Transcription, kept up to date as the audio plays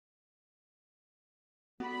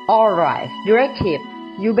Alright, directive.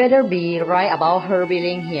 You better be right about her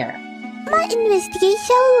being here. My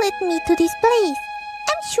investigation led me to this place.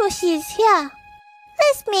 I'm sure she is here.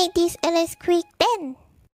 Let's make this a less quick then.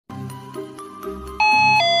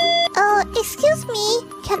 Excuse me,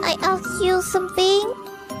 can I ask you something?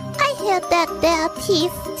 I heard that there are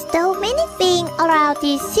thieves stole many things around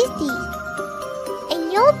this city. I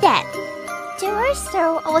know that. They were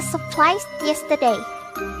stole our supplies yesterday.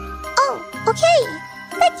 Oh, okay.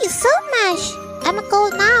 Thank you so much. I'm gonna go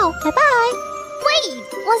now. Bye-bye. Wait,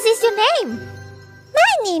 what is your name?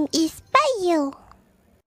 My name is Piyo.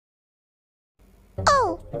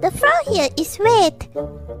 Oh, the floor here is wet.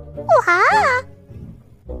 Wow!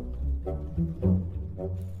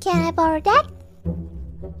 Can I borrow that?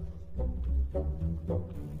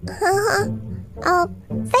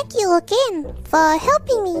 Thank you again for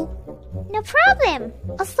helping me. No problem.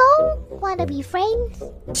 Also, wanna be friends?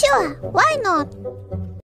 Sure, why not?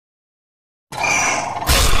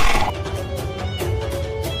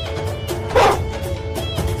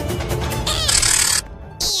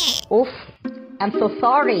 Oof, I'm so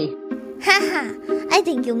sorry. Haha, I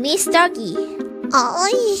think you missed Doggy.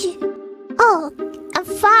 Oh, I'm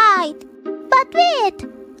fine. But wait,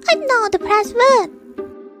 I know the password.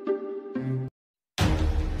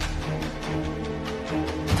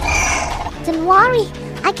 Don't worry,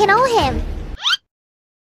 I can know him.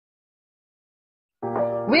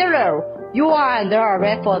 Willow, you are under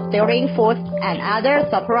arrest for stealing food and other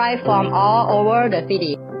supplies from all over the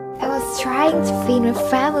city. I was trying to feed my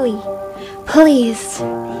family. Please.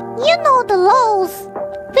 You know the laws.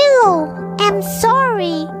 Willow, I'm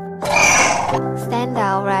sorry. Stand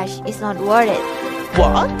down, Rash. It's not worth it.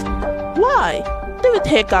 What? Why? They will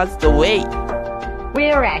take us the way.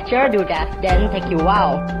 We'll rather do that than take you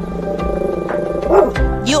out.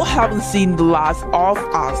 You haven't seen the last of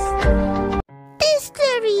us. This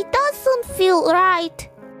theory doesn't feel right.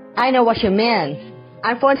 I know what you mean.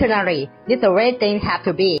 Unfortunately, this is the way things have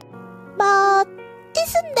to be. But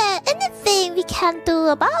isn't there anything we can do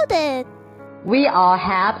about it? We all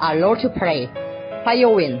have a role to play.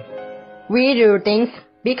 PiyoWin. We do things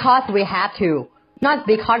because we have to, not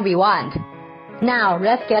because we want. Now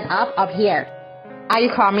let's get up here. Are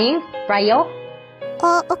you coming, Piyo?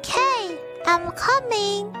 Okay, I'm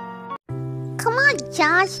coming. Come on,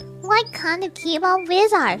 Josh. Why can't you keep up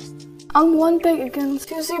with us? I'm one pick against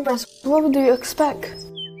two zebras. What do you expect?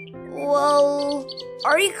 Whoa,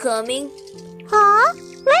 are you coming? Huh?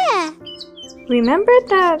 Where? Remember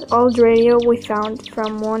that old radio we found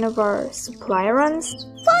from one of our supply runs?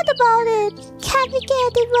 What about it? Can we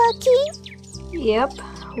get it working? Yep,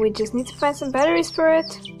 we just need to find some batteries for it.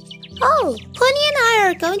 Oh, Pony and I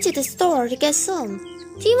are going to the store to get some.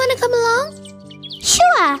 Do you want to come along?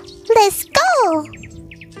 Sure, let's go!